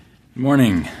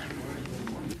Morning.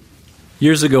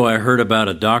 Years ago, I heard about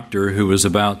a doctor who was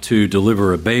about to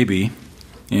deliver a baby,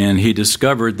 and he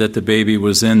discovered that the baby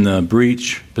was in the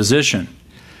breech position.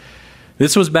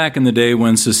 This was back in the day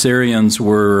when cesareans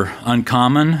were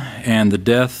uncommon, and the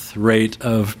death rate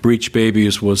of breech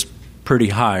babies was pretty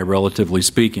high, relatively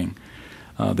speaking.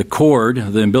 The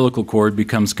umbilical cord,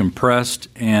 becomes compressed,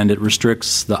 and it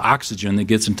restricts the oxygen that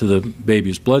gets into the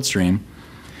baby's bloodstream.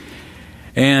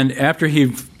 And after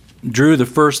he drew the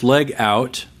first leg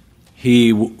out,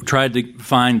 he tried to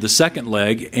find the second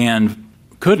leg and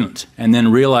couldn't, and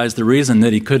then realized the reason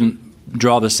that he couldn't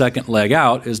draw the second leg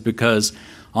out is because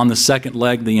on the second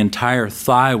leg the entire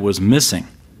thigh was missing.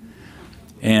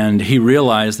 And he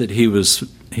realized that he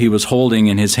was holding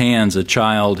in his hands a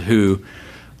child who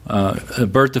a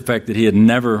birth defect that he had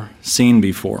never seen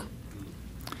before.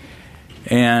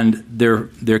 And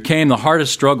there came the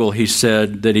hardest struggle, he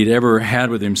said, that he'd ever had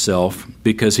with himself,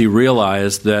 because he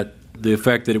realized that the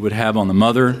effect that it would have on the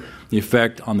mother, the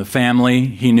effect on the family.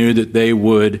 He knew that they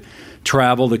would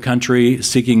travel the country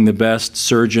seeking the best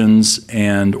surgeons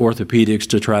and orthopedics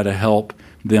to try to help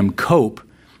them cope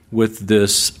with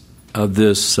this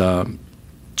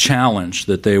challenge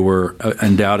that they were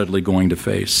undoubtedly going to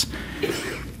face.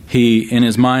 In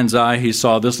his mind's eye, he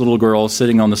saw this little girl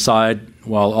sitting on the side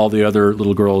while all the other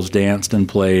little girls danced and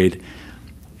played.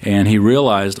 And he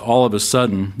realized all of a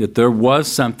sudden that there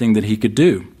was something that he could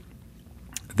do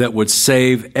that would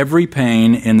save every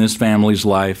pain in this family's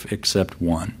life except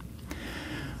one.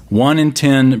 1 in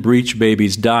 10 breech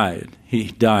babies dies,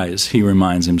 he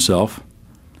reminds himself.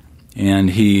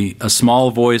 And a small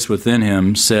voice within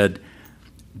him said,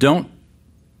 "Don't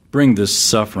bring this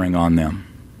suffering on them.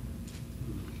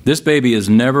 This baby has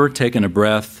never taken a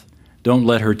breath. Don't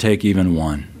let her take even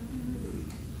one.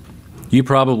 You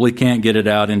probably can't get it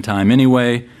out in time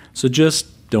anyway, so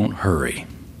just don't hurry."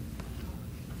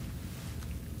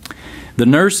 The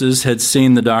nurses had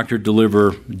seen the doctor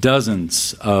deliver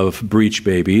dozens of breech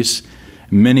babies.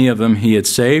 Many of them he had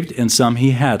saved, and some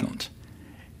he hadn't.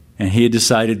 And he had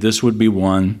decided this would be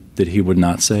one that he would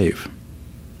not save.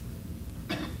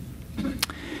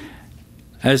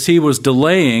 As he was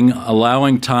delaying,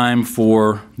 allowing time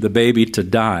for the baby to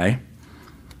die,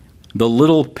 the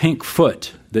little pink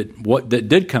foot that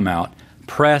did come out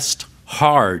pressed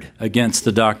hard against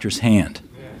the doctor's hand.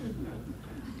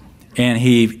 And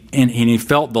he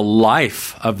felt the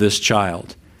life of this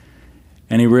child.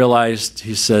 And he realized,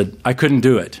 he said, "I couldn't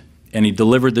do it." And he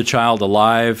delivered the child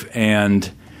alive and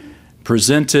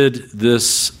presented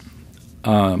this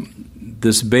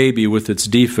baby with its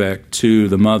defect to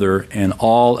the mother, and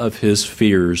all of his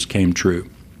fears came true.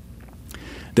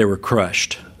 They were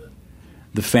crushed.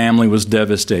 The family was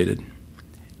devastated.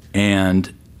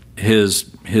 And his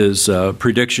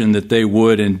prediction that they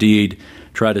would indeed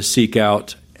try to seek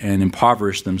out and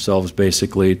impoverish themselves,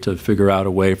 basically, to figure out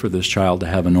a way for this child to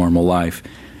have a normal life,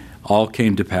 all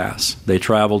came to pass. They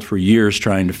traveled for years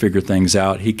trying to figure things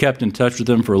out. He kept in touch with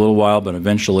them for a little while, but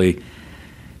eventually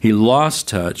he lost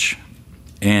touch.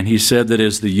 And he said that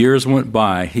as the years went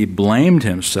by, he blamed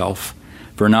himself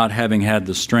for not having had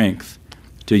the strength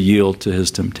to yield to his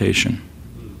temptation.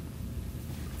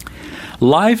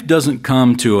 Life doesn't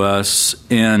come to us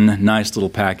in nice little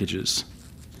packages.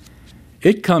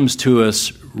 It comes to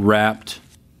us wrapped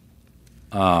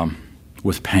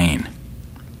with pain.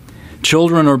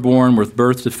 Children are born with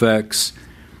birth defects.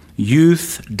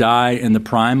 Youth die in the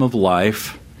prime of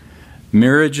life.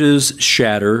 Marriages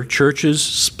shatter. Churches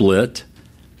split.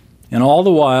 And all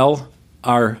the while,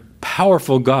 our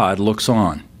powerful God looks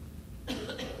on.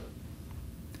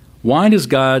 Why does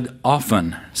God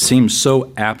often seem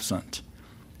so absent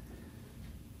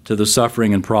to the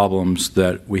suffering and problems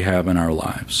that we have in our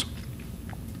lives?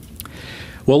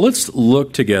 Well, let's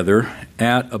look together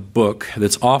at a book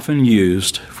that's often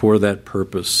used for that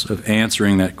purpose of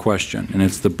answering that question, and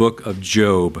it's the book of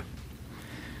Job.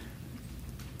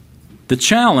 The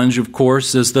challenge, of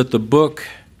course, is that the book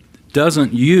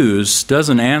doesn't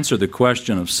answer the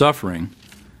question of suffering,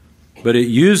 but it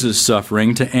uses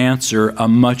suffering to answer a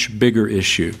much bigger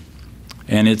issue.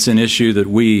 And it's an issue that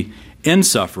we, in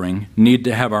suffering, need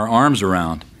to have our arms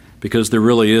around, because there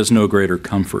really is no greater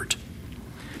comfort.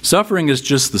 Suffering is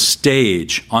just the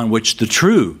stage on which the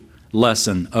true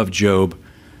lesson of Job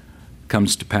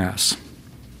comes to pass.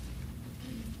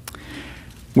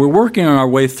 We're working our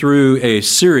way through a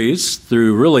series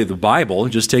through really the Bible,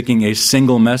 just taking a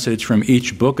single message from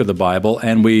each book of the Bible,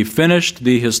 and we finished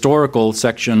the historical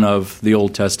section of the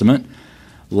Old Testament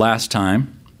last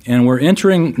time, and we're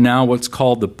entering now what's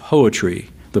called the poetry,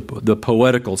 the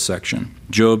poetical section,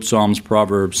 Job, Psalms,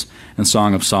 Proverbs, and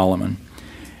Song of Solomon.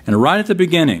 And right at the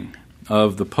beginning,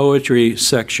 of the poetry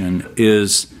section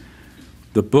is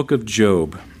the book of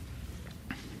Job.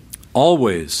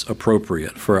 Always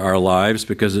appropriate for our lives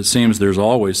because it seems there's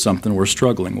always something we're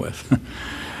struggling with.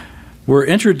 We're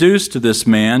introduced to this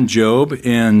man, Job,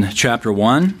 in chapter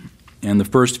 1, and the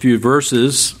first few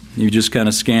verses, you just kind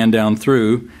of scan down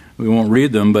through. We won't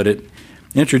read them, but it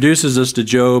introduces us to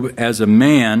Job as a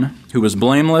man who was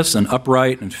blameless and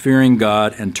upright and fearing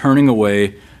God and turning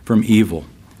away from evil.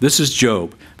 This is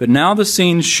Job. But now the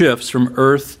scene shifts from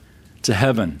earth to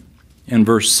heaven in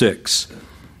verse 6.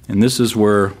 And this is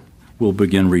where we'll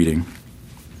begin reading.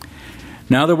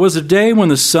 Now there was a day when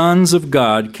the sons of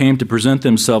God came to present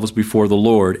themselves before the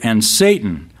Lord, and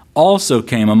Satan also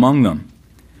came among them.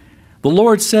 The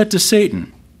Lord said to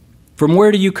Satan, "From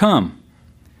where do you come?"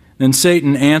 Then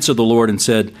Satan answered the Lord and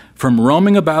said, "From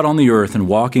roaming about on the earth and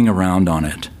walking around on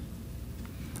it."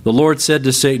 The Lord said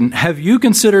to Satan, "Have you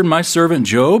considered my servant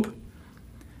Job?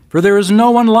 For there is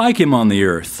no one like him on the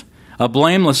earth, a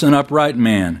blameless and upright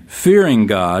man, fearing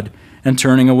God and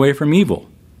turning away from evil."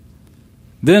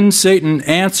 Then Satan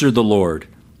answered the Lord,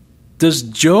 "Does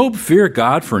Job fear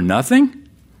God for nothing?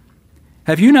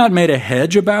 Have you not made a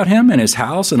hedge about him and his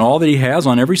house and all that he has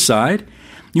on every side?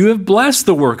 You have blessed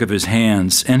the work of his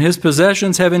hands, and his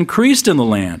possessions have increased in the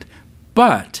land.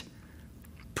 But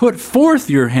put forth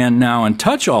your hand now and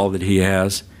touch all that he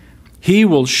has. He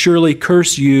will surely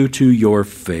curse you to your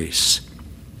face."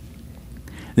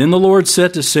 Then the Lord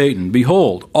said to Satan,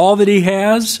 "Behold, all that he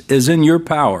has is in your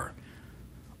power.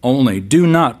 Only do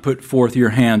not put forth your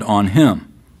hand on him."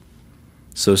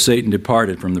 So Satan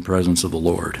departed from the presence of the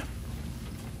Lord.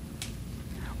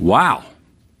 Wow.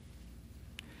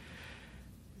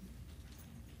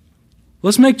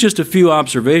 Let's make just a few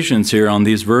observations here on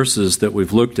these verses that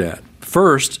we've looked at.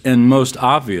 First, and most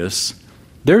obvious,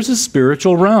 there's a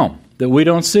spiritual realm that we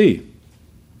don't see.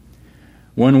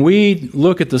 When we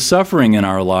look at the suffering in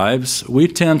our lives, we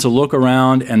tend to look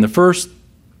around, and the first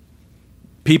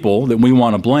people that we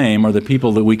want to blame are the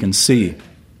people that we can see.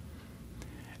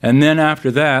 And then after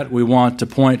that, we want to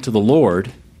point to the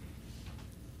Lord.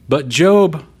 But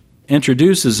Job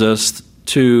introduces us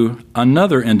to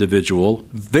another individual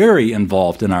very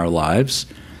involved in our lives,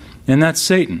 and that's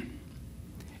Satan.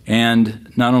 And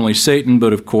not only Satan,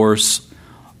 but of course,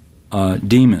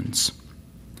 demons.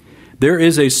 There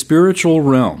is a spiritual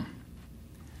realm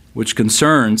which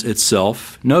concerns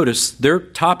itself. Notice their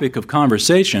topic of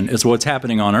conversation is what's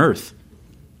happening on earth.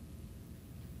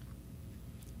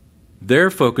 They're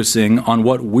focusing on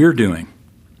what we're doing.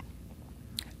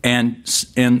 And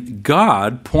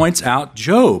God points out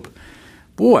Job.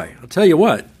 Boy, I'll tell you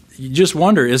what, you just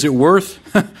wonder, is it worth,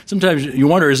 sometimes you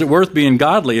wonder, is it worth being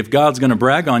godly if God's going to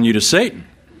brag on you to Satan?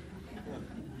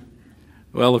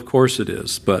 Well, of course it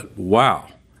is, but wow.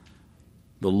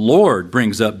 The Lord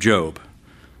brings up Job.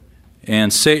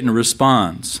 And Satan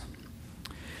responds.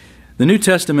 The New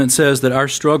Testament says that our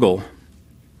struggle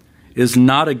is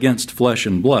not against flesh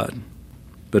and blood,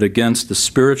 but against the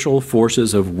spiritual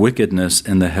forces of wickedness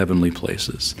in the heavenly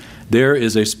places. There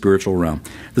is a spiritual realm.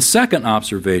 The second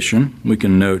observation we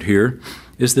can note here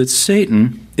is that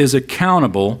Satan is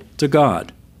accountable to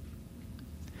God.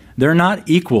 They're not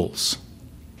equals.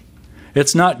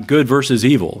 It's not good versus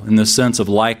evil in the sense of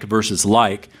like versus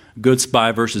like, good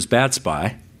spy versus bad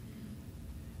spy.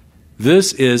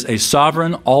 This is a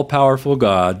sovereign, all-powerful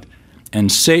God, and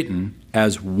Satan,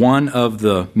 as one of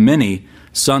the many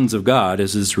sons of God,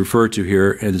 as is referred to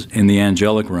here in the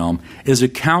angelic realm, is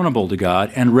accountable to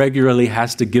God and regularly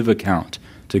has to give account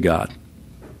to God.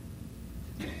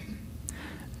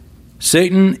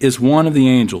 Satan is one of the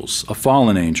angels, a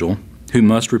fallen angel, who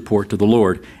must report to the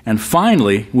Lord. And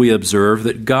finally, we observe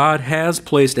that God has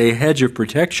placed a hedge of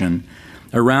protection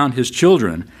around his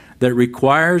children that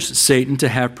requires Satan to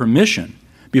have permission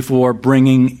before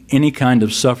bringing any kind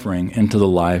of suffering into the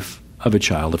life of a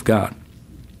child of God.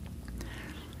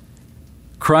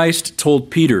 Christ told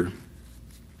Peter,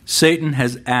 "Satan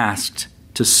has asked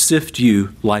to sift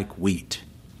you like wheat."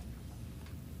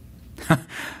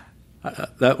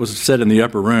 That was said in the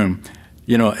upper room.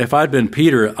 You know, if I'd been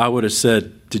Peter, I would have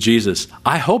said to Jesus,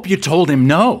 "I hope you told him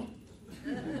no."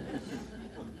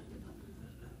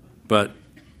 But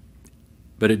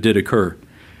it did occur.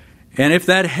 And if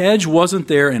that hedge wasn't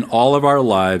there in all of our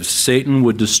lives, Satan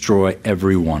would destroy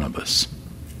every one of us.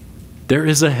 There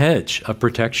is a hedge of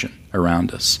protection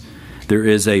around us. There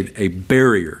is a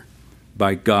barrier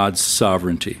by God's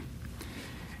sovereignty.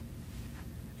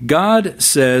 God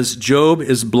says Job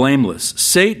is blameless.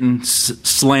 Satan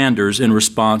slanders in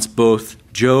response both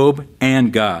Job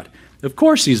and God. Of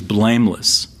course he's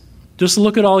blameless. Just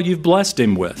look at all you've blessed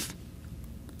him with.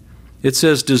 It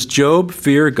says, does Job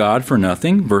fear God for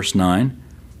nothing? Verse 9.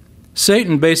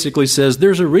 Satan basically says,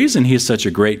 there's a reason he's such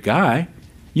a great guy.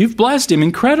 You've blessed him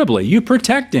incredibly. You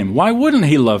protect him. Why wouldn't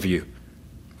he love you?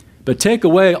 But take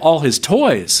away all his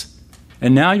toys,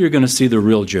 and now you're going to see the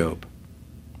real Job.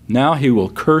 Now he will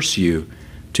curse you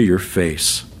to your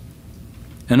face.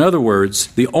 In other words,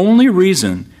 the only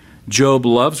reason Job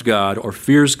loves God or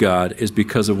fears God is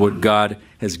because of what God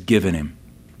has given him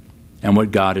and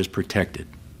what God has protected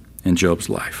in Job's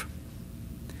life.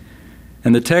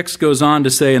 And the text goes on to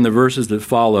say in the verses that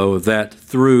follow that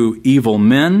through evil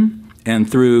men and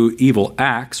through evil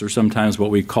acts, or sometimes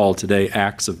what we call today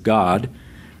acts of God,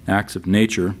 acts of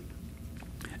nature,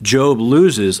 Job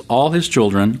loses all his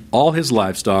children, all his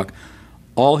livestock,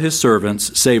 all his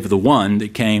servants, save the one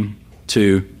that came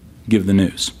to give the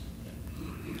news.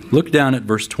 Look down at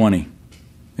verse 20,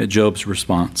 at Job's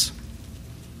response.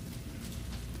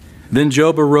 Then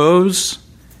Job arose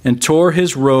and tore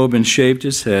his robe and shaved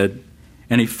his head,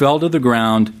 and he fell to the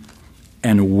ground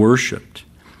and worshipped.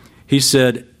 He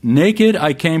said, naked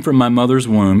I came from my mother's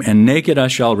womb, and naked I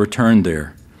shall return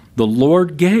there. The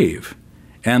Lord gave,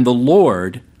 and the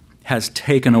Lord has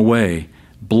taken away.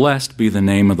 Blessed be the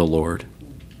name of the Lord.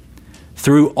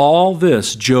 Through all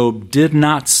this, Job did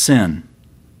not sin,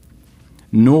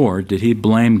 nor did he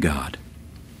blame God.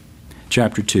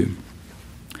 Chapter 2.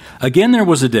 Again there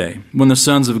was a day when the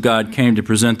sons of God came to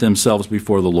present themselves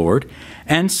before the Lord,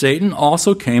 and Satan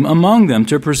also came among them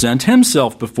to present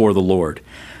himself before the Lord.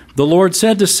 The Lord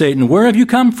said to Satan, where have you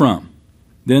come from?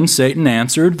 Then Satan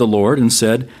answered the Lord and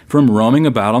said, from roaming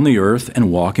about on the earth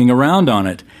and walking around on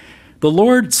it. The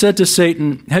Lord said to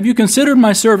Satan, have you considered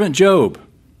my servant Job?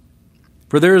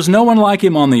 For there is no one like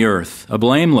him on the earth, a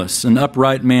blameless and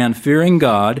upright man, fearing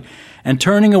God and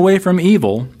turning away from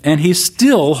evil, and he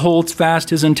still holds fast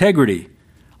his integrity,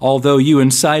 although you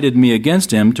incited me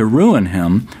against him to ruin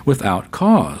him without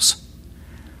cause.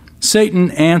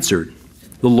 Satan answered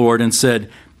the Lord and said,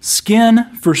 skin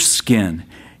for skin.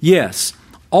 Yes,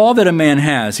 all that a man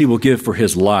has he will give for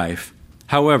his life.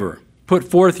 However, put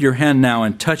forth your hand now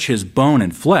and touch his bone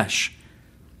and flesh.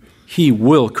 He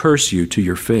will curse you to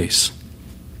your face.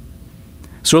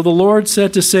 So the Lord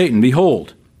said to Satan,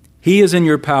 behold, he is in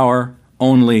your power,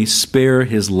 only spare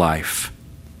his life.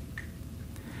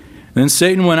 Then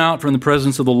Satan went out from the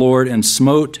presence of the Lord and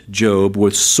smote Job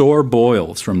with sore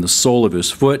boils from the sole of his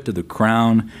foot to the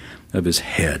crown of his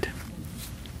head.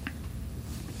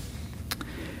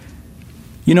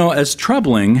 You know, as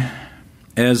troubling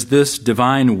as this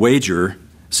divine wager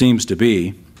seems to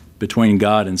be between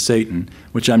God and Satan,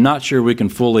 which I'm not sure we can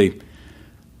fully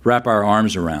wrap our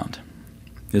arms around,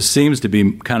 it seems to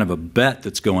be kind of a bet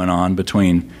that's going on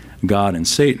between God and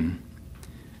Satan.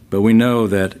 But we know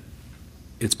that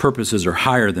its purposes are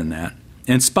higher than that.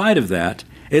 In spite of that,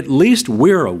 at least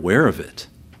we're aware of it.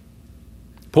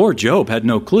 Poor Job had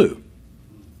no clue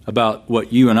about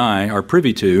what you and I are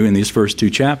privy to in these first two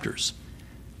chapters.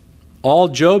 All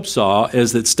Job saw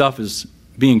is that stuff is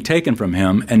being taken from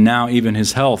him, and now even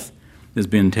his health is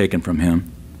being taken from him.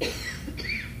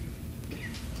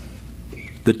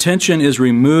 The tension is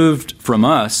removed from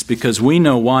us because we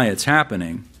know why it's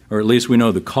happening, or at least we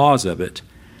know the cause of it.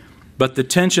 But the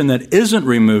tension that isn't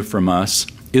removed from us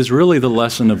is really the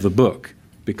lesson of the book,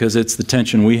 because it's the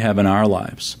tension we have in our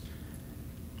lives.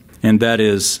 And that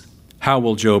is, how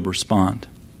will Job respond?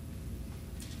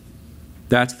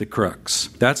 That's the crux.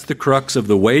 That's the crux of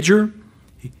the wager.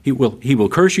 He will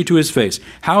curse you to his face.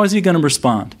 How is he going to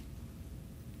respond?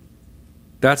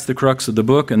 That's the crux of the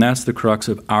book, and that's the crux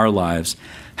of our lives.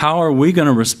 How are we going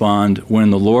to respond when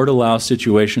the Lord allows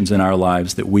situations in our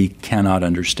lives that we cannot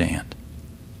understand?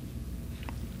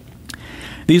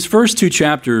 These first two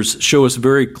chapters show us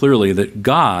very clearly that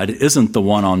God isn't the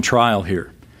one on trial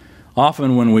here.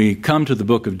 Often when we come to the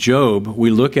book of Job, we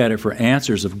look at it for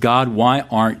answers of, God, why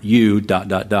aren't you ...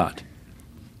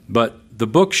 But the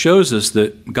book shows us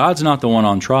that God's not the one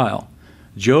on trial.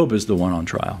 Job is the one on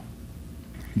trial.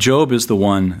 Job is the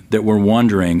one that we're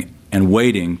wondering and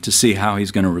waiting to see how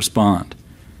he's going to respond.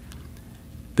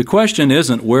 The question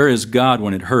isn't, where is God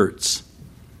when it hurts?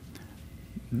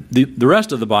 The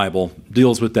rest of the Bible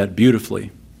deals with that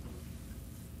beautifully.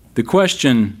 The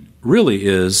question really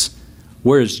is,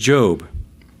 where is Job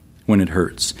when it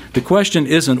hurts? The question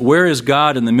isn't, where is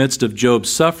God in the midst of Job's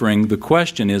suffering? The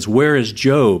question is, where is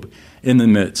Job in the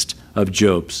midst of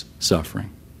Job's suffering?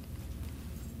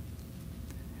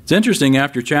 It's interesting,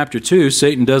 after chapter 2,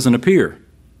 Satan doesn't appear.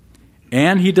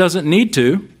 And he doesn't need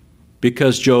to,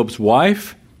 because Job's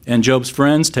wife and Job's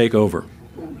friends take over.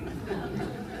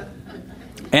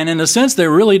 And in a sense, they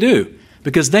really do,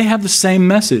 because they have the same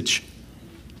message.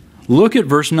 Look at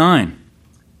verse 9.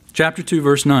 Chapter 2,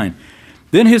 verse 9.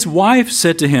 Then his wife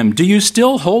said to him, "Do you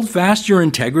still hold fast your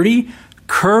integrity?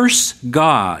 Curse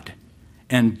God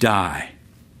and die."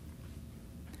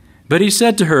 But he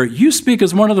said to her, "You speak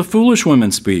as one of the foolish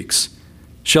women speaks.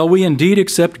 Shall we indeed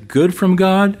accept good from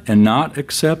God and not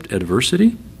accept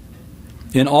adversity?"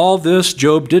 In all this,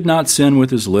 Job did not sin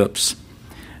with his lips.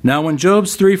 Now when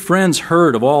Job's 3 friends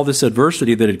heard of all this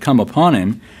adversity that had come upon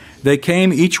him, they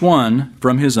came each one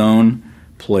from his own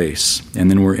place. And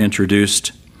then we're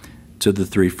introduced to the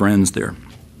 3 friends there.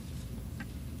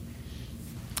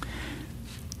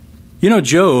 You know,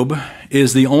 Job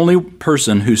is the only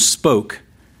person who spoke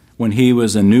when he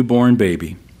was a newborn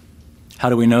baby. How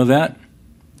do we know that?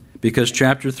 Because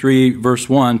chapter 3, verse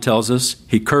 1 tells us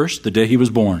he cursed the day he was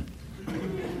born.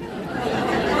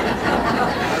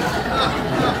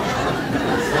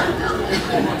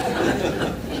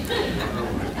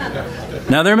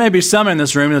 Now, there may be some in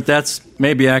this room that's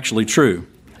maybe actually true.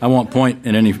 I won't point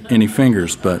at any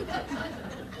fingers, but...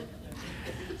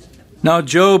 Now,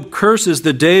 Job curses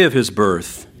the day of his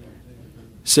birth,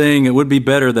 saying it would be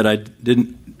better that I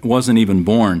wasn't even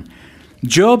born.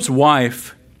 Job's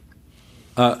wife,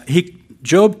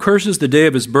 Job curses the day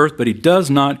of his birth, but he does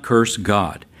not curse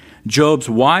God. Job's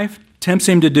wife tempts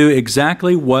him to do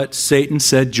exactly what Satan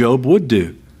said Job would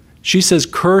do. She says,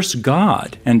 "Curse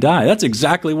God and die." That's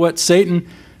exactly what Satan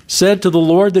said to the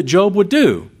Lord that Job would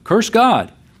do. Curse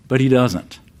God. But he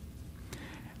doesn't.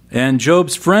 And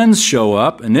Job's friends show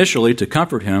up initially to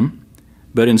comfort him,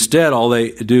 but instead all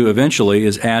they do eventually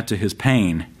is add to his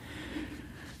pain.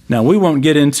 Now, we won't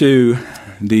get into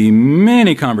the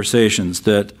many conversations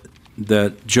that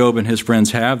Job and his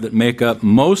friends have that make up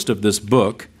most of this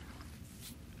book.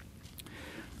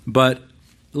 But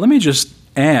let me just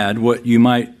add what you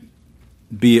might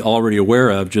be already aware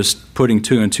of, just putting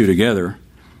 2 and 2 together,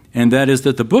 and that is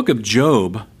that the book of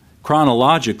Job,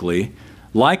 chronologically,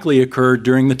 likely occurred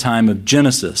during the time of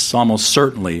Genesis. Almost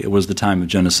certainly it was the time of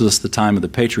Genesis, the time of the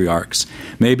patriarchs,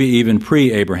 maybe even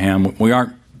pre-Abraham. We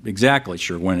aren't exactly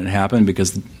sure when it happened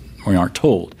because we aren't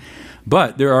told.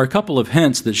 But there are a couple of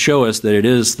hints that show us that it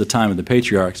is the time of the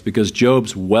patriarchs, because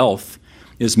Job's wealth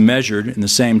is measured in the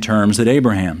same terms that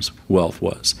Abraham's wealth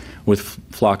was, with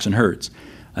flocks and herds.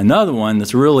 Another one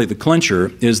that's really the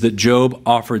clincher is that Job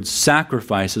offered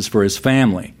sacrifices for his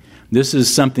family. This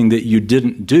is something that you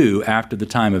didn't do after the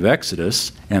time of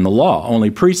Exodus and the law. Only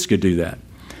priests could do that.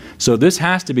 So this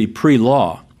has to be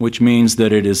pre-law, which means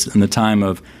that it is in the time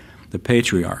of the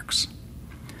patriarchs,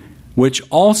 which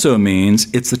also means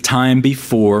it's the time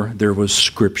before there was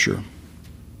Scripture.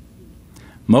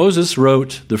 Moses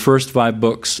wrote the first 5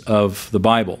 books of the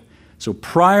Bible. So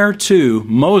prior to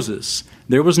Moses,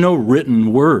 there was no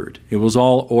written word. It was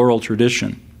all oral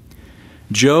tradition.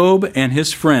 Job and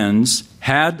his friends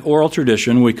had oral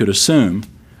tradition, we could assume,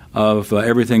 of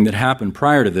everything that happened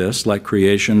prior to this, like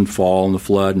creation, fall, and the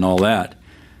flood, and all that.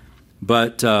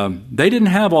 But they didn't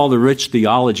have all the rich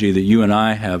theology that you and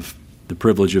I have the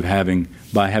privilege of having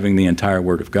by having the entire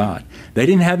Word of God. They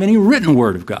didn't have any written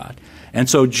Word of God. And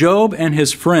so Job and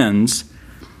his friends,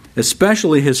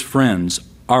 especially his friends,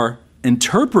 are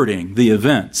interpreting the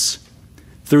events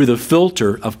through the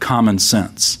filter of common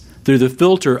sense, through the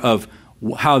filter of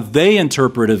how they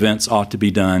interpret events ought to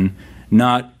be done,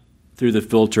 not through the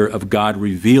filter of God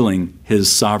revealing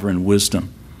His sovereign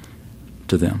wisdom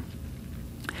to them.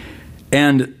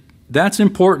 And that's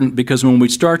important because when we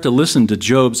start to listen to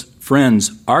Job's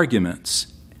friends' arguments,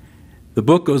 the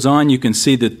book goes on, you can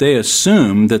see that they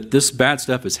assume that this bad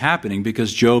stuff is happening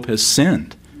because Job has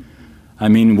sinned. I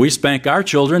mean, we spank our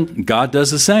children, God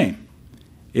does the same.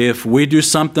 If we do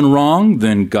something wrong,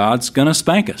 then God's going to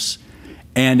spank us.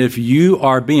 And if you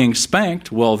are being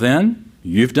spanked, well then,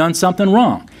 you've done something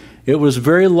wrong. It was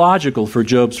very logical for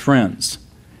Job's friends.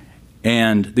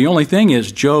 And the only thing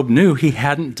is, Job knew he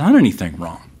hadn't done anything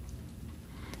wrong.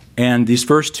 And these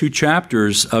first 2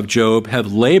 chapters of Job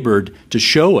have labored to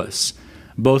show us,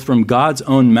 both from God's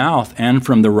own mouth and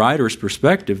from the writer's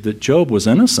perspective, that Job was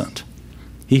innocent.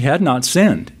 He had not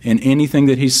sinned in anything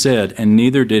that he said, and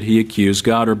neither did he accuse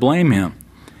God or blame him.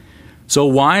 So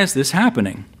why is this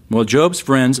happening? Well, Job's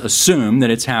friends assume that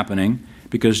it's happening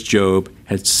because Job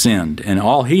had sinned, and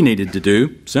all he needed to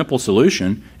do, simple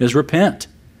solution, is repent.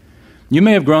 You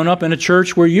may have grown up in a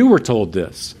church where you were told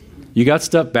this. You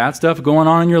got bad stuff going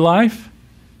on in your life?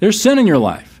 There's sin in your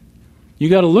life. You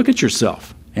got to look at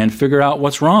yourself and figure out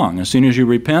what's wrong. As soon as you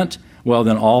repent, well,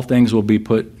 then all things will be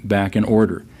put back in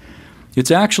order.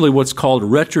 It's actually what's called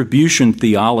retribution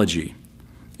theology,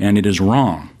 and it is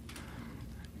wrong.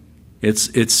 It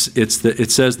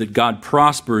says that God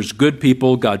prospers good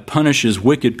people, God punishes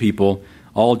wicked people.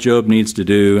 All Job needs to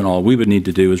do and all we would need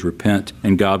to do is repent,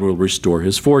 and God will restore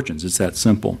his fortunes. It's that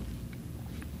simple.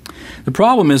 The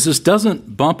problem is this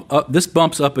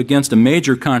bumps up against a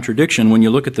major contradiction when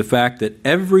you look at the fact that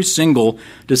every single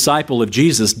disciple of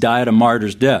Jesus died a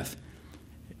martyr's death.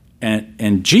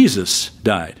 And Jesus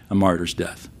died a martyr's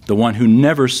death, the one who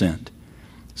never sinned.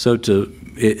 So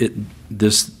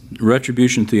this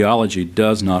retribution theology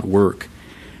does not work.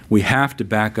 We have to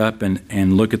back up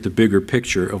and look at the bigger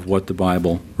picture of what the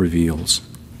Bible reveals.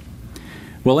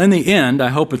 Well, in the end, I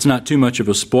hope it's not too much of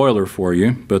a spoiler for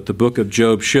you, but the book of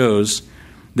Job shows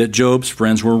that Job's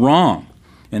friends were wrong.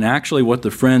 And actually what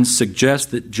the friends suggest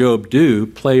that Job do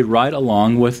played right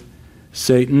along with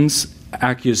Satan's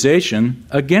accusation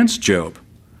against Job.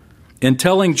 In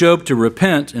telling Job to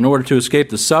repent in order to escape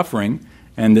the suffering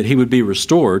and that he would be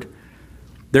restored,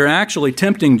 they're actually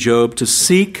tempting Job to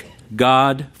seek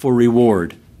God for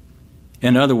reward.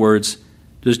 In other words,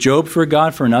 does Job fear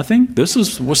God for nothing? This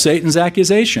was Satan's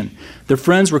accusation. The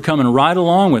friends were coming right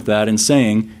along with that and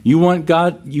saying, you want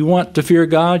God, you want to fear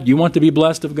God, you want to be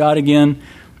blessed of God again,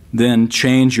 then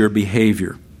change your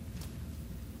behavior.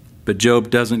 But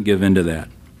Job doesn't give in to that.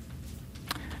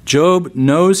 Job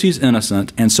knows he's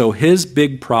innocent, and so his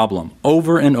big problem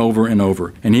over and over and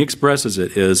over, and he expresses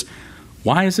it, is,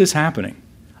 why is this happening?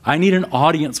 I need an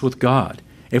audience with God.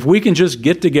 If we can just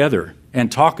get together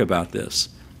and talk about this,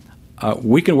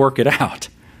 we can work it out.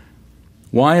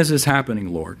 Why is this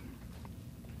happening, Lord?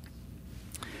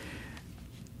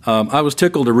 I was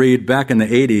tickled to read back in the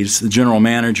 80s, the general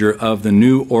manager of the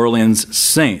New Orleans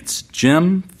Saints,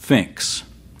 Jim Finks,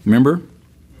 remember,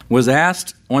 was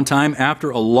asked one time after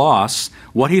a loss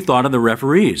what he thought of the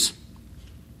referees.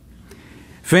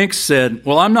 Finks said,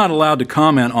 well, I'm not allowed to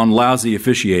comment on lousy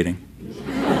officiating.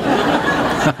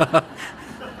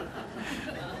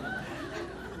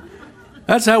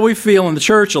 That's how we feel in the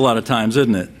church a lot of times,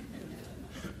 isn't it?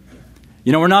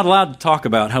 You know, we're not allowed to talk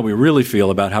about how we really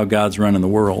feel about how God's running the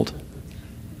world.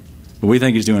 But we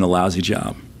think he's doing a lousy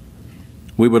job.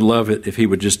 We would love it if he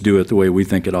would just do it the way we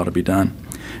think it ought to be done.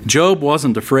 Job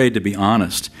wasn't afraid to be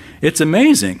honest. It's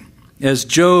amazing. As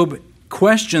Job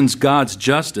questions God's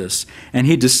justice and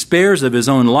he despairs of his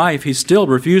own life, he still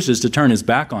refuses to turn his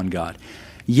back on God.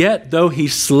 Yet though he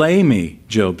slay me,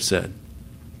 Job said,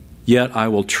 yet I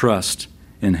will trust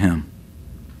in him.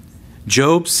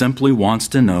 Job simply wants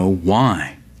to know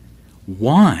why.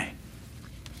 Why?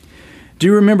 Do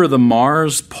you remember the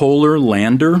Mars Polar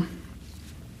Lander?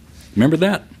 Remember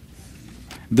that?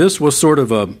 This was sort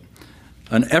of an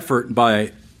effort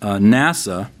by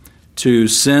NASA to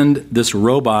send this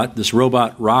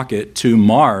robot rocket to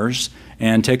Mars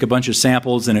and take a bunch of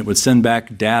samples, and it would send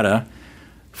back data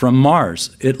from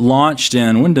Mars. It launched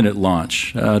when did it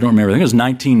launch? I don't remember. I think it was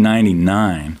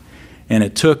 1999. And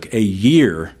it took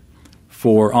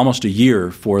almost a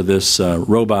year for this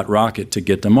robot rocket to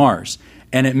get to Mars.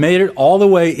 And it made it all the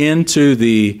way into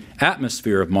the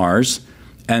atmosphere of Mars,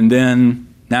 and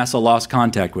then NASA lost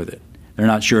contact with it. They're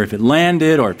not sure if it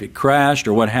landed or if it crashed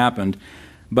or what happened,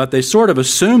 but they sort of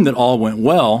assumed that all went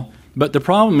well, but the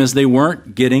problem is they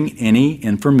weren't getting any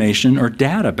information or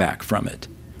data back from it.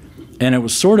 And it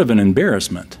was sort of an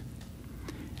embarrassment.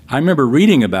 I remember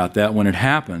reading about that when it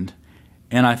happened,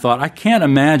 and I thought, I can't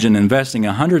imagine investing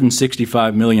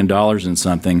 $165 million in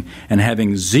something and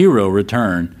having zero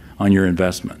return on your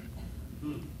investment.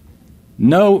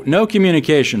 No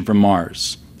communication from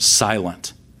Mars.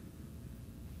 Silent.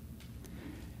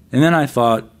 And then I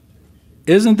thought,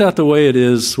 isn't that the way it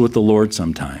is with the Lord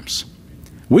sometimes?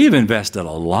 We've invested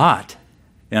a lot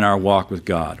in our walk with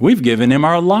God. We've given him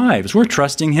our lives. We're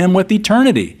trusting him with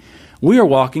eternity. We are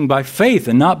walking by faith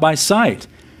and not by sight.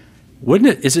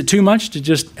 Is it too much to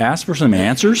just ask for some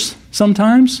answers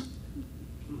sometimes?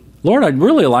 Lord, I'd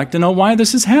really like to know why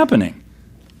this is happening.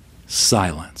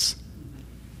 Silence.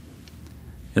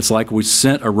 It's like we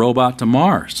sent a robot to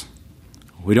Mars.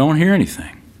 We don't hear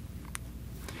anything.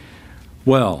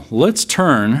 Well, let's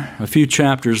turn a few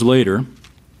chapters later,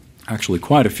 actually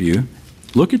quite a few.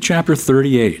 Look at chapter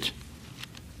 38.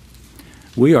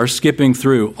 We are skipping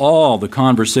through all the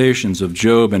conversations of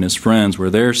Job and his friends where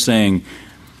they're saying,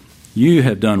 you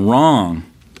have done wrong.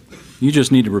 You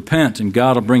just need to repent and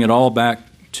God will bring it all back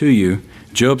to you.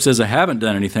 Job says, I haven't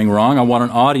done anything wrong. I want an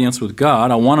audience with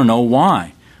God. I want to know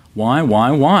why. Why?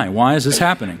 Why is this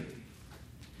happening?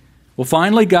 Well,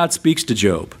 finally, God speaks to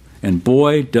Job. And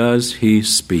boy, does he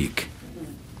speak.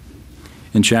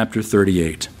 In chapter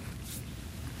 38.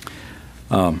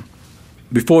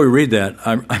 Before we read that,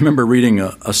 I remember reading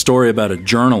a story about a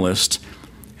journalist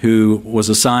who was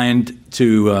assigned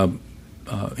to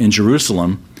in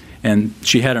Jerusalem, And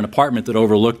she had an apartment that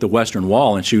overlooked the Western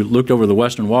Wall, and she looked over the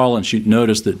Western Wall and she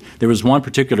noticed that there was one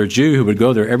particular Jew who would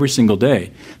go there every single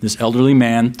day. This elderly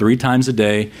man, 3 times a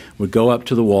day, would go up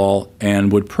to the wall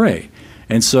and would pray.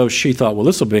 And so she thought, well,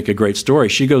 this will make a great story.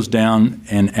 She goes down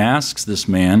and asks this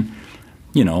man,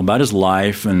 about his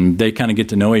life, and they kind of get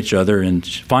to know each other. And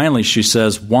finally she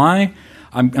says, why?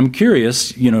 I'm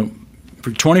curious,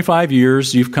 for 25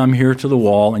 years you've come here to the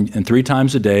wall, and 3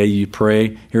 times a day you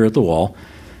pray here at the wall.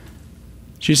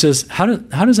 She says, how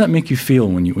does that make you feel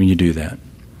when you do that?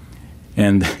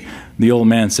 And the old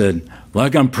man said,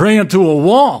 like I'm praying to a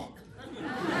wall.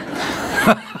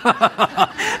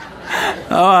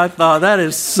 Oh, I thought, that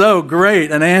is so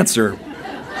great an answer.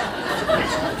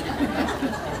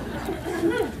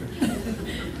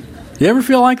 You ever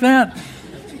feel like that?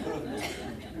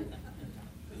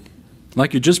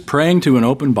 Like you're just praying to an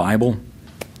open Bible?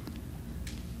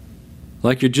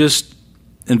 Like you're just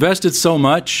invested so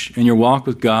much in your walk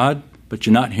with God, but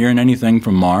you're not hearing anything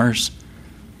from Mars?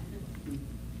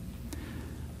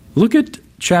 Look at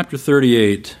chapter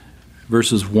 38,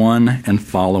 verses 1 and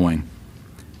following.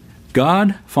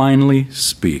 God finally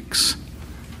speaks.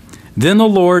 Then the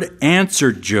Lord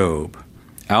answered Job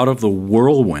out of the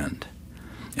whirlwind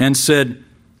and said,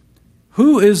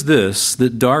 who is this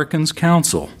that darkens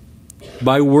counsel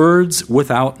by words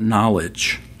without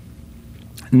knowledge?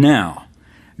 Now,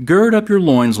 gird up your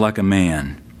loins like a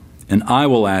man, and I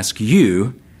will ask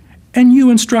you, and you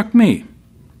instruct me.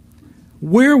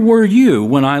 Where were you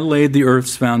when I laid the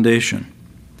earth's foundation?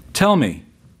 Tell me,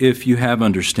 if you have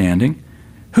understanding,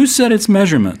 who set its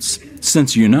measurements,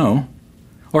 since you know?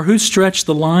 Or who stretched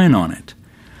the line on it?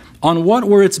 On what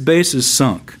were its bases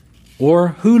sunk? Or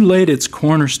who laid its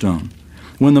cornerstone?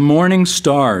 When the morning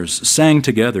stars sang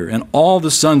together, and all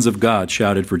the sons of God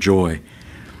shouted for joy?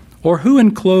 Or who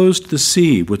enclosed the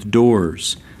sea with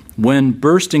doors, when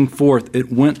bursting forth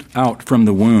it went out from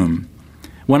the womb?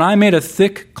 When I made a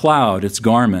thick cloud its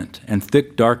garment, and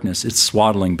thick darkness its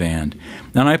swaddling band,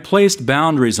 and I placed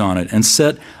boundaries on it, and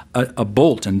set a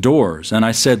bolt and doors, and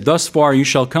I said, thus far you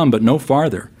shall come, but no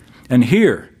farther, and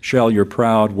here shall your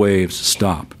proud waves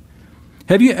stop.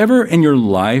 Have you ever in your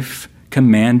life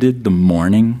commanded the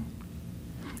morning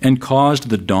and caused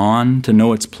the dawn to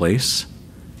know its place,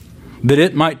 that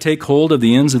it might take hold of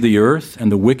the ends of the earth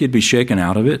and the wicked be shaken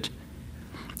out of it?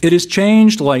 It is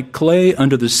changed like clay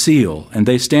under the seal, and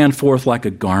they stand forth like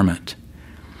a garment.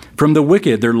 From the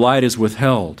wicked their light is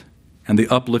withheld, and the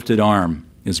uplifted arm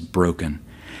is broken.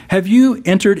 Have you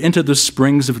entered into the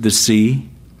springs of the sea,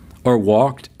 or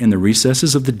walked in the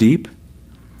recesses of the deep?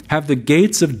 Have the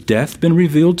gates of death been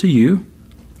revealed to you?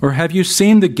 Or have you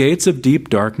seen the gates of deep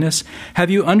darkness? Have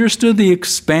you understood the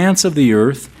expanse of the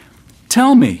earth?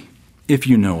 Tell me if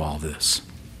you know all this.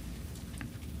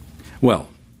 Well,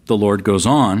 the Lord goes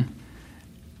on,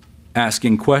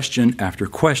 asking question after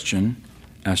question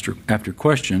after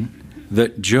question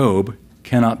that Job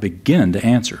cannot begin to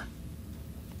answer.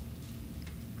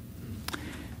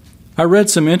 I read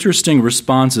some interesting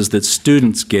responses that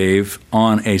students gave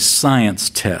on a science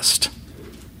test.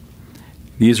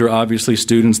 These are obviously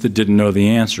students that didn't know the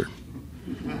answer.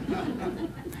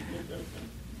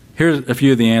 Here's a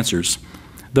few of the answers.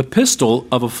 The pistil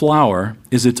of a flower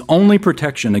is its only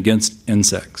protection against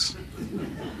insects.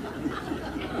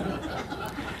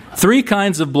 3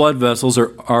 kinds of blood vessels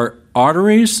are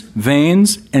arteries,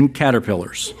 veins, and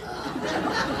caterpillars.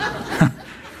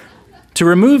 To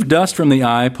remove dust from the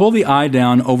eye, pull the eye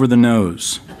down over the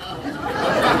nose.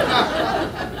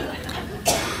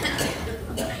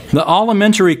 The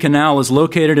alimentary canal is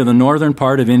located in the northern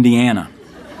part of Indiana.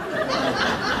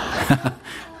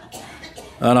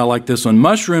 And I like this one.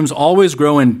 Mushrooms always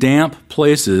grow in damp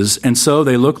places, and so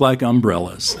they look like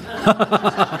umbrellas.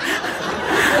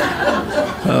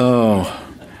 Oh.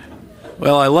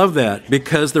 Well, I love that,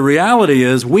 because the reality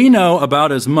is we know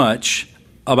about as much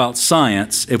about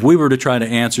science if we were to try to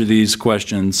answer these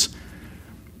questions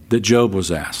that Job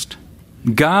was asked.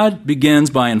 God begins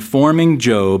by informing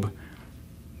Job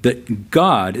that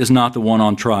God is not the one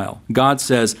on trial. God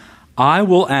says, I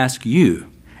will ask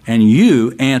you, and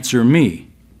you answer me.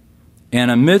 And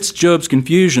amidst Job's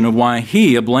confusion of why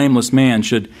he, a blameless man,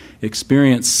 should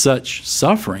experience such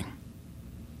suffering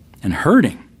and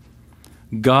hurting,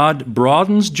 God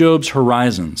broadens Job's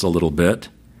horizons a little bit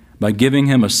by giving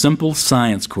him a simple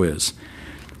science quiz.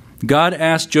 God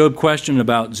asked Job questions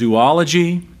about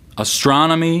zoology,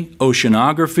 astronomy,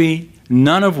 oceanography,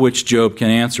 none of which Job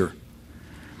can answer.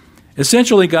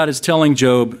 Essentially, God is telling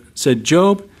Job, said,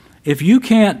 Job, if you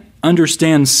can't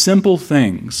understand simple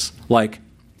things like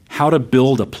how to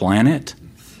build a planet,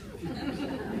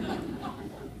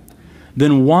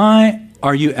 then why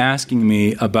are you asking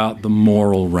me about the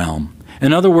moral realm?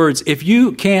 In other words, if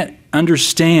you can't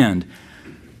understand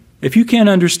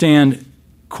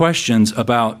questions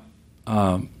about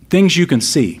things you can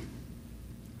see,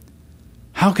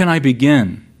 how can I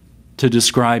begin to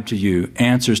describe to you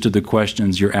answers to the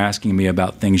questions you're asking me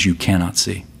about things you cannot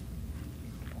see?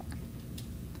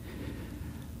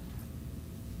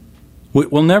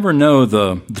 We'll never know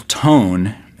the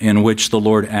tone in which the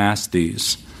Lord asked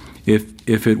these.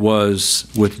 If it was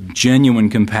with genuine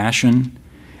compassion,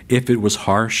 if it was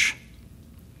harsh.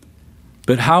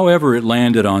 But however it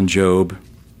landed on Job,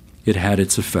 it had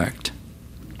its effect.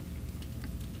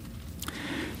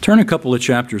 Turn a couple of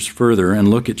chapters further and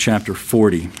look at chapter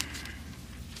 40.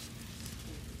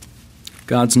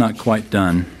 God's not quite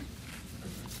done.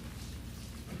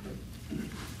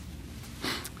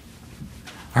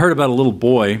 I heard about a little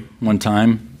boy one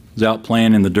time. He was out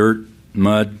playing in the dirt,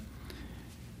 mud.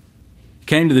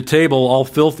 Came to the table all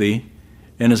filthy,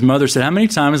 and his mother said, "How many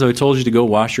times have I told you to go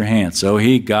wash your hands?" So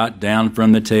he got down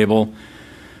from the table,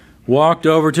 walked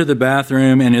over to the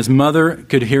bathroom, and his mother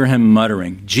could hear him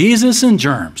muttering, "Jesus and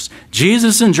germs,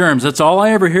 Jesus and germs. That's all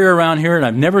I ever hear around here, and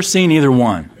I've never seen either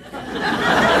one."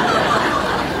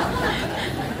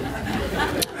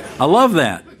 I love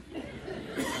that.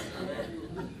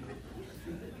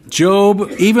 Job,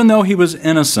 even though he was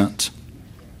innocent,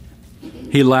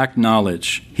 he lacked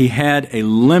knowledge. He had a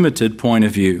limited point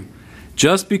of view.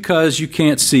 Just because you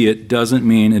can't see it doesn't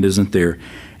mean it isn't there.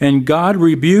 And God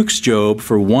rebukes Job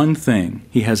for one thing.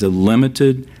 He has a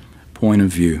limited point of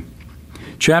view.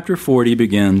 Chapter 40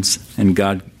 begins, and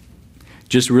God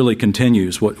just really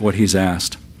continues what he's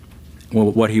asked,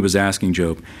 what he was asking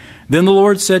Job. Then the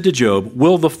Lord said to Job,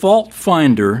 "Will the fault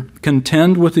finder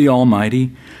contend with the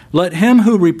Almighty? Let him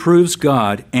who reproves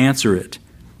God answer it."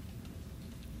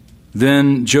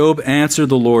 Then Job answered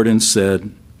the Lord and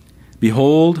said,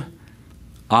 "Behold,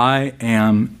 I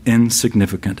am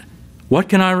insignificant. What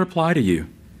can I reply to you?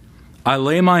 I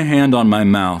lay my hand on my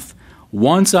mouth.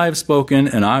 Once I have spoken,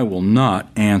 and I will not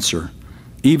answer.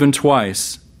 Even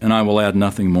twice, and I will add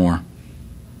nothing more."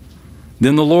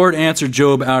 Then the Lord answered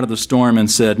Job out of the storm and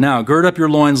said, "Now gird up your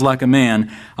loins like a man.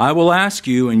 I will ask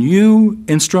you, and you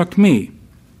instruct me.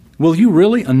 Will you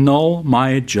really annul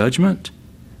my judgment?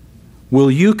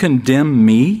 Will you condemn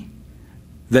me,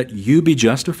 that you be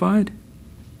justified?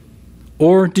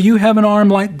 Or do you have an arm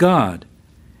like God,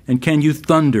 and can you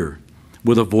thunder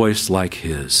with a voice like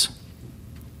his?"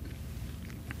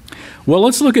 Well,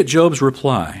 let's look at Job's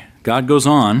reply. God goes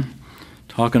on,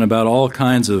 talking about all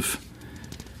kinds of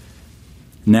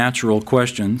natural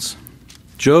questions.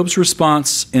 Job's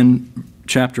response in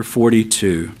chapter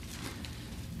 42,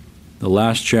 the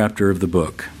last chapter of the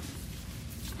book.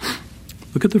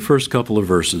 Look at the first couple of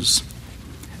verses.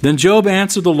 Then Job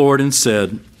answered the Lord and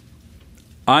said,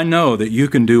 "I know that you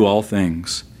can do all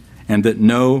things, and that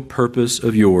no purpose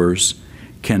of yours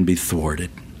can be thwarted."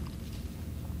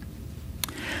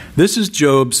 This is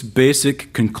Job's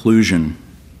basic conclusion.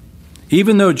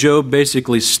 Even though Job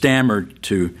basically stammered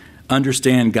to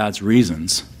understand God's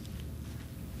reasons,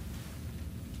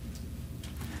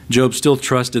 Job still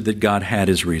trusted that God had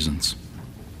his reasons.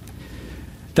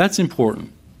 That's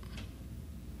important.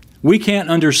 We can't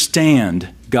understand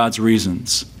God's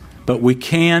reasons, but we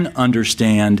can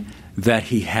understand that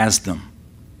he has them.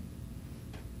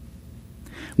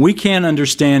 We can't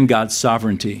understand God's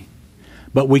sovereignty,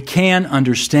 but we can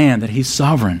understand that he's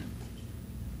sovereign.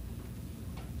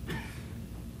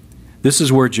 This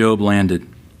is where Job landed.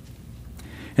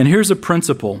 And here's a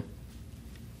principle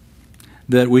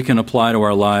that we can apply to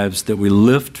our lives that we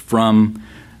lift from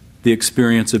the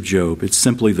experience of Job. It's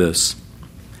simply this: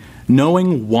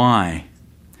 knowing why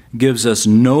gives us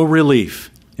no relief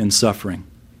in suffering,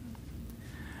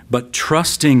 but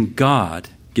trusting God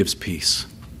gives peace.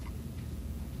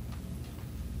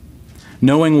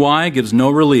 Knowing why gives no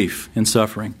relief in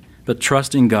suffering, but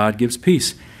trusting God gives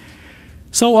peace.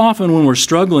 So often when we're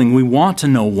struggling, we want to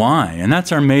know why, and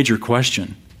that's our major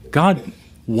question. God,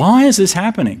 why is this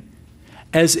happening?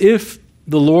 As if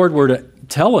the Lord were to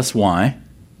tell us why,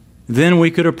 then we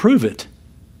could approve it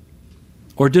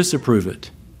or disapprove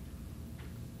it.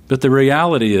 But the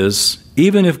reality is,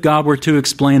 even if God were to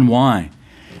explain why,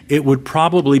 it would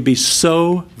probably be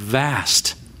so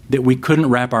vast that we couldn't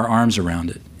wrap our arms around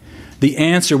it. The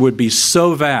answer would be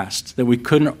so vast that we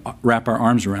couldn't wrap our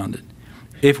arms around it.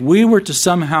 If we were to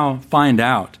somehow find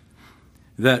out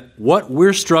that what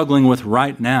we're struggling with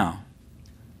right now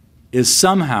is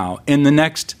somehow in the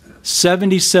next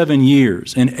 77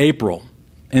 years in April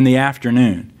in the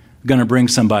afternoon going to bring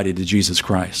somebody to Jesus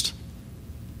Christ,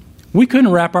 we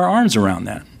couldn't wrap our arms around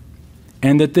that.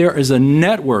 and that there is a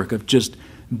network of just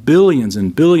billions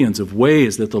and billions of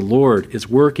ways that the Lord is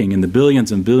working in the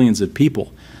billions and billions of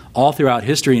people all throughout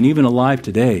history and even alive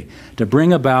today to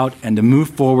bring about and to move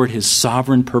forward His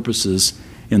sovereign purposes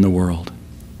in the world.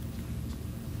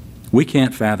 We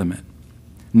can't fathom it.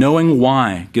 Knowing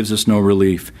why gives us no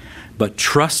relief, but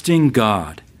trusting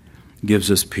God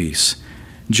gives us peace.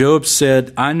 Job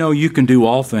said, I know you can do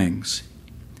all things,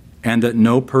 and that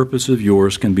no purpose of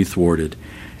yours can be thwarted.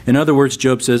 In other words,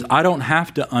 Job says, I don't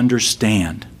have to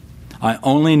understand. I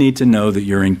only need to know that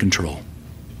you're in control.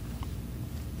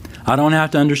 I don't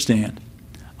have to understand.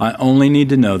 I only need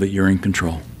to know that you're in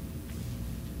control.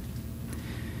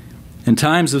 In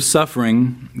times of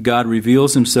suffering, God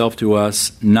reveals Himself to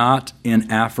us not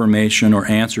in affirmation or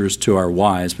answers to our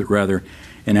whys, but rather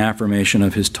in affirmation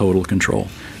of His total control.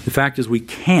 The fact is, we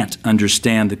can't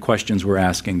understand the questions we're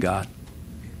asking God.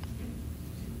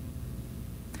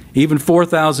 Even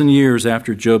 4,000 years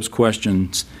after Job's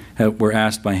questions were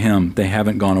asked by Him, they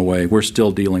haven't gone away. We're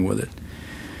still dealing with it.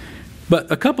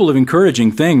 But a couple of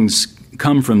encouraging things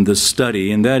come from this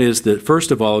study, and that is that, first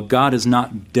of all, God is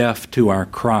not deaf to our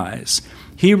cries.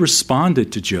 He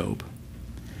responded to Job.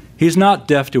 He's not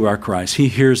deaf to our cries. He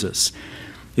hears us.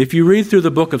 If you read through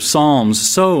the book of Psalms,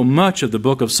 so much of the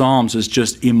book of Psalms is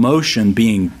just emotion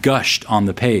being gushed on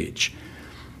the page.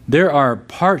 There are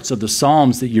parts of the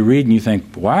Psalms that you read and you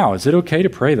think, wow, is it okay to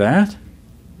pray that?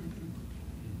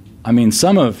 I mean,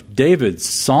 some of David's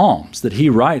Psalms that he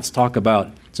writes talk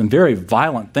about some very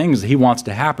violent things that he wants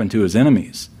to happen to his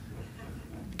enemies.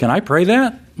 Can I pray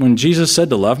that when Jesus said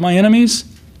to love my enemies?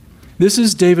 This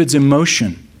is David's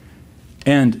emotion.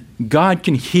 And God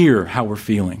can hear how we're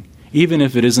feeling, even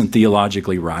if it isn't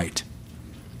theologically right.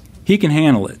 He can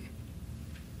handle it.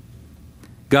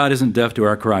 God isn't deaf to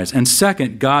our cries. And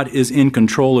second, God is in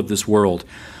control of this world.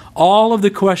 All of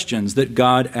the questions that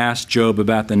God asked Job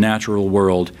about the natural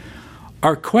world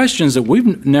are questions that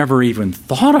we've never even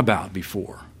thought about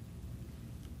before.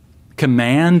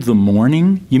 Command the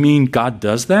morning? You mean God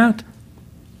does that?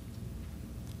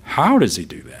 How does He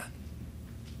do that?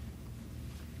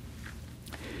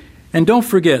 And don't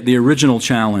forget, the original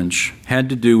challenge had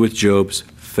to do with Job's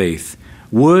faith.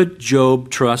 Would Job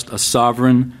trust a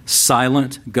sovereign,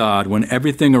 silent God when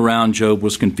everything around Job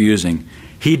was confusing?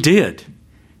 He did.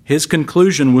 His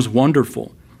conclusion was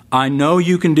wonderful. I know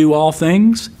you can do all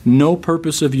things. No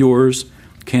purpose of yours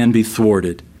can be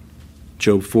thwarted.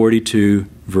 Job 42,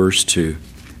 verse 2.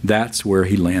 That's where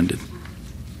he landed.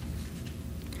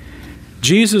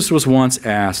 Jesus was once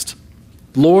asked,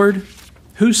 Lord,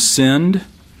 who sinned,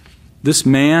 this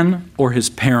man or his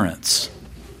parents,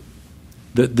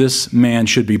 that this man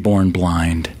should be born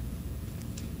blind?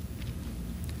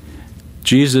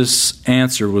 Jesus'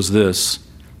 answer was this: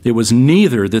 it was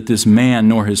neither that this man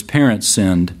nor his parents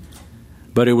sinned,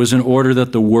 but it was in order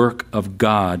that the work of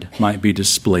God might be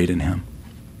displayed in him.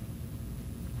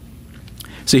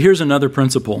 See, here's another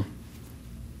principle.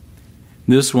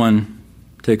 This one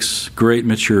takes great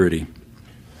maturity.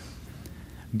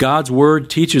 God's Word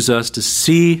teaches us to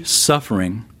see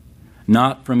suffering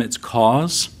not from its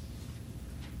cause,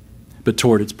 but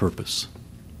toward its purpose.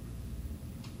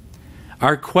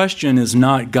 Our question is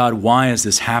not, God, why is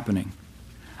this happening?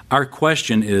 Our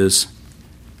question is,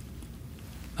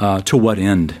 to what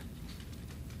end?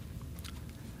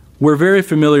 We're very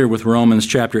familiar with Romans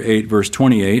chapter 8, verse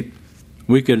 28.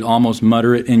 We could almost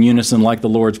mutter it in unison like the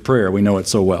Lord's Prayer. We know it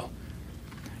so well.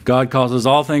 God causes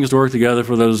all things to work together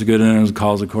for those who are good and those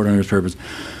called according to His purpose.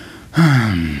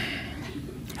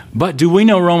 But do we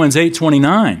know Romans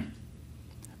 8:29?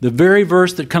 The very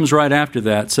verse that comes right after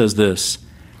that says this: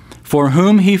 For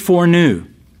whom He foreknew,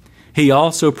 He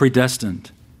also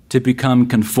predestined to become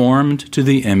conformed to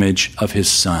the image of His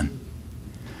Son.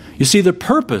 You see, the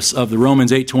purpose of the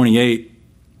Romans 8:28,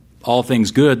 all things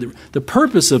good, the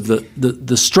purpose of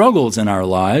the struggles in our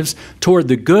lives toward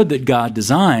the good that God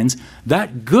designs,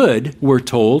 that good, we're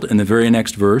told in the very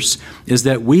next verse, is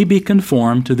that we be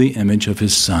conformed to the image of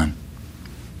His Son.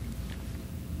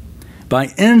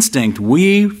 By instinct,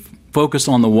 we focus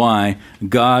on the why.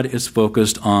 God is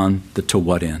focused on the to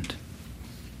what end.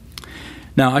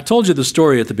 Now, I told you the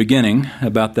story at the beginning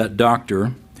about that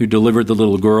doctor who delivered the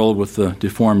little girl with the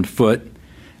deformed foot,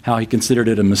 how he considered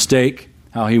it a mistake,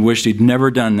 how he wished he'd never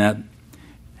done that,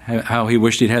 how he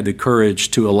wished he'd had the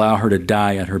courage to allow her to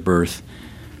die at her birth.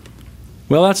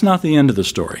 Well, that's not the end of the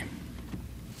story.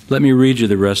 Let me read you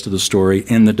the rest of the story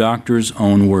in the doctor's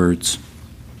own words.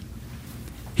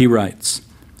 He writes,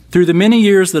 Through the many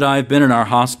years that I've been in our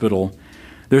hospital,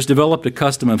 there's developed a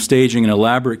custom of staging an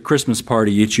elaborate Christmas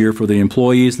party each year for the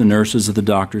employees, the nurses, the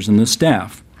doctors, and the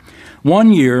staff.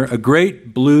 One year, a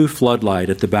great blue floodlight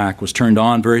at the back was turned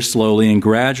on very slowly and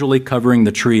gradually covering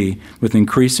the tree with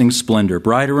increasing splendor,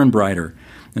 brighter and brighter,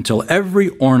 until every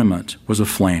ornament was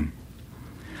aflame.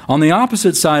 On the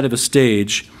opposite side of a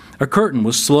stage, a curtain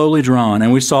was slowly drawn,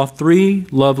 and we saw 3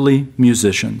 lovely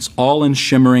musicians, all in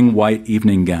shimmering white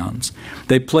evening gowns.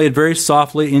 They played very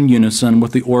softly in unison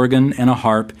with the organ and a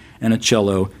harp and a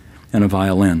cello and a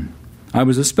violin. I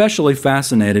was especially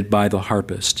fascinated by the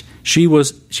harpist. She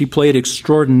played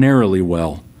extraordinarily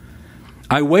well.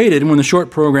 I waited, and when the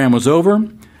short program was over,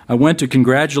 I went to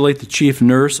congratulate the chief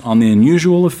nurse on the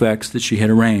unusual effects that she had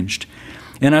arranged.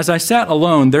 And as I sat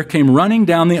alone, there came running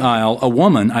down the aisle a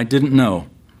woman I didn't know.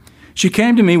 She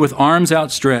came to me with arms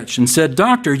outstretched and said,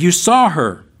 "Doctor, you saw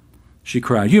her," she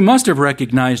cried. "You must have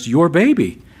recognized your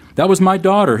baby. That was my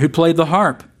daughter who played the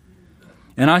harp.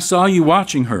 And I saw you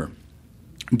watching her.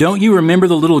 Don't you remember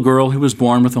the little girl who was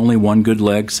born with only one good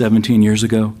leg 17 years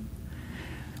ago?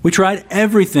 We tried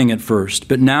everything at first,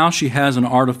 but now she has an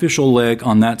artificial leg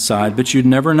on that side, but you'd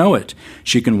never know it.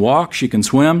 She can walk, she can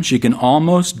swim, she can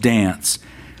almost dance.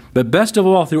 But best of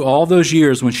all, through all those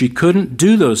years when she couldn't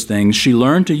do those things, she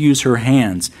learned to use her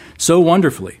hands so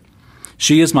wonderfully.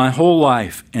 She is my whole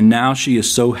life, and now she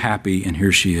is so happy, and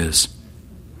here she is."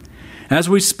 As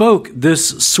we spoke, this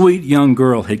sweet young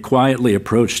girl had quietly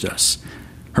approached us,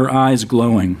 her eyes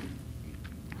glowing.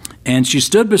 And she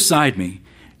stood beside me,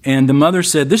 and the mother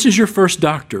said, "This is your first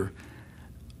doctor."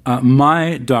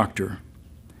 "My doctor,"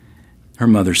 her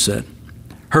mother said.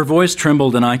 Her voice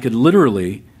trembled, and I could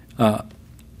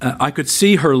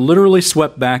see her literally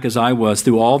swept back as I was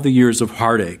through all the years of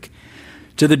heartache,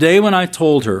 to the day when I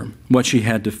told her what she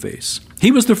had to face. "He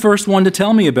was the first one to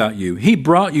tell me about you. He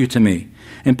brought you to me."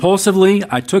 Impulsively,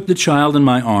 I took the child in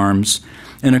my arms,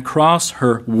 and across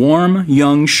her warm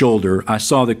young shoulder, I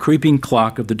saw the creeping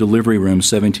clock of the delivery room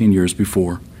 17 years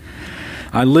before.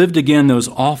 I lived again those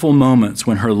awful moments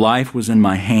when her life was in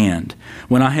my hand,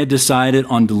 when I had decided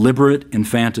on deliberate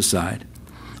infanticide.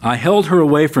 I held her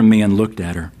away from me and looked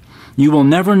at her. You will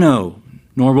never know,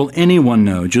 nor will anyone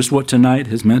know, just what tonight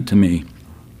has meant to me.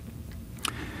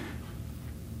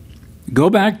 Go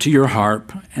back to your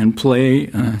harp and play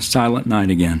Silent Night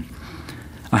again.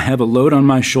 I have a load on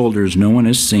my shoulders no one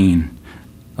has seen,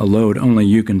 a load only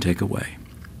you can take away.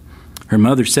 Her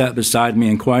mother sat beside me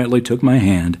and quietly took my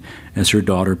hand as her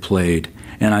daughter played,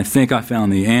 and I think I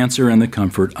found the answer and the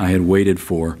comfort I had waited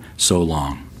for so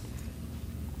long.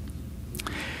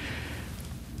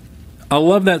 I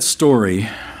love that story,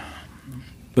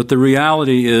 but the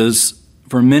reality is,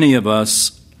 for many of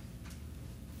us,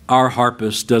 our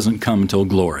harpist doesn't come till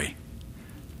glory.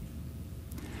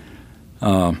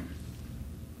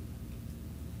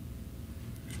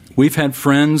 We've had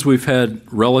friends, we've had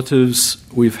relatives,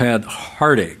 we've had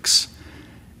heartaches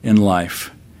in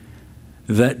life.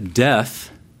 That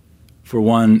death, for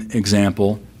one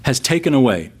example, has taken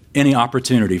away any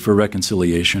opportunity for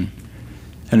reconciliation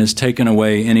and has taken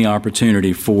away any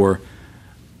opportunity for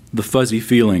the fuzzy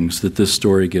feelings that this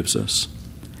story gives us.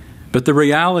 But the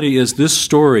reality is this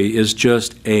story is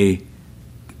just a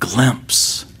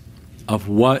glimpse of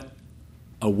what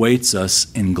awaits us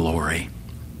in glory.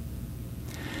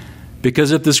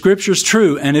 Because if the Scripture's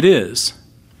true, and it is,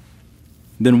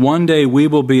 then one day we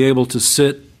will be able to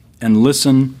sit and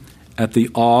listen at the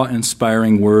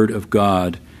awe-inspiring Word of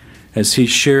God as He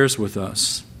shares with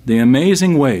us the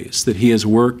amazing ways that He has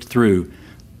worked through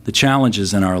the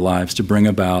challenges in our lives to bring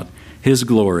about His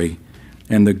glory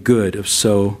and the good of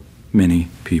so many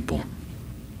people.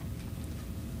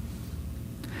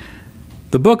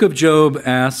 The book of Job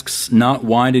asks not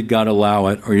why did God allow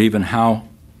it or even how,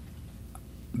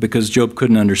 because Job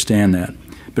couldn't understand that,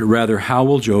 but rather how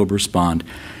will Job respond?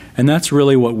 And that's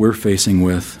really what we're faced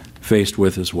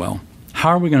with as well. How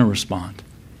are we going to respond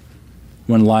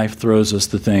when life throws us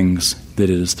the things that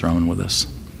it has thrown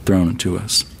to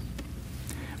us?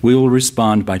 We will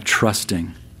respond by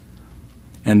trusting,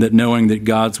 and that knowing that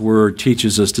God's Word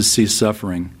teaches us to see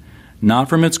suffering, not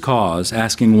from its cause,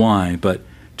 asking why, but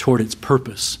toward its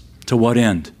purpose. To what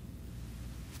end?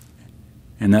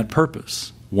 And that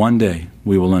purpose, one day,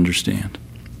 we will understand.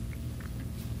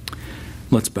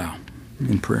 Let's bow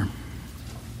in prayer.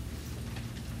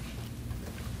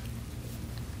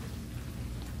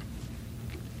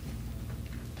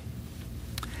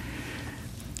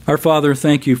 Our Father,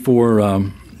 thank you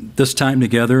for this time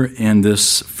together in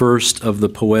this first of the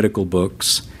poetical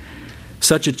books.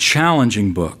 Such a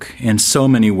challenging book in so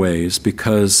many ways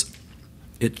because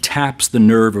it taps the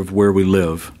nerve of where we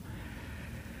live.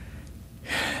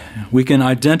 We can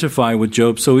identify with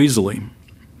Job so easily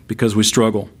because we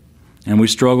struggle, and we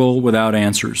struggle without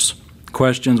answers.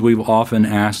 Questions we've often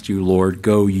asked you, Lord,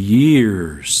 go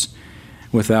years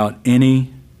without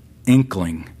any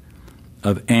inkling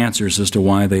of answers as to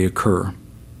why they occur.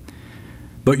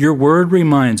 But your word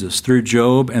reminds us through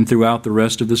Job and throughout the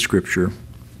rest of the Scripture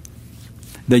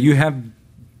that you have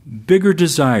bigger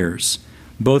desires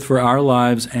both for our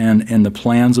lives and in the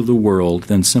plans of the world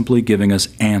than simply giving us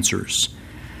answers.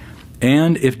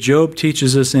 And if Job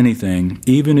teaches us anything,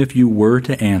 even if you were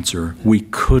to answer, we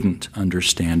couldn't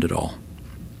understand it all.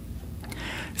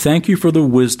 Thank you for the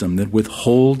wisdom that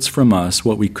withholds from us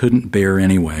what we couldn't bear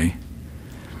anyway.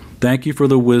 Thank you for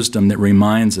the wisdom that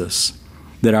reminds us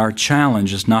that our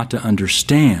challenge is not to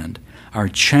understand. Our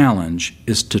challenge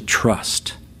is to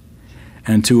trust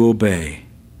and to obey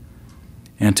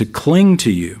and to cling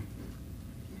to you.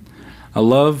 I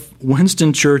love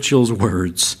Winston Churchill's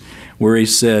words where he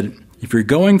said, if you're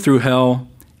going through hell,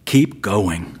 keep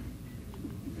going.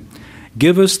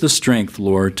 Give us the strength,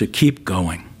 Lord, to keep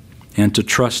going and to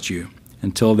trust you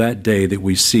until that day that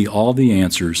we see all the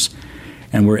answers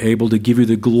and we're able to give you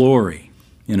the glory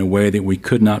in a way that we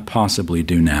could not possibly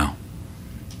do now.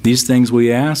 These things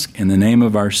we ask in the name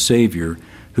of our Savior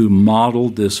who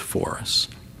modeled this for us.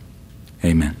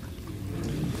 Amen.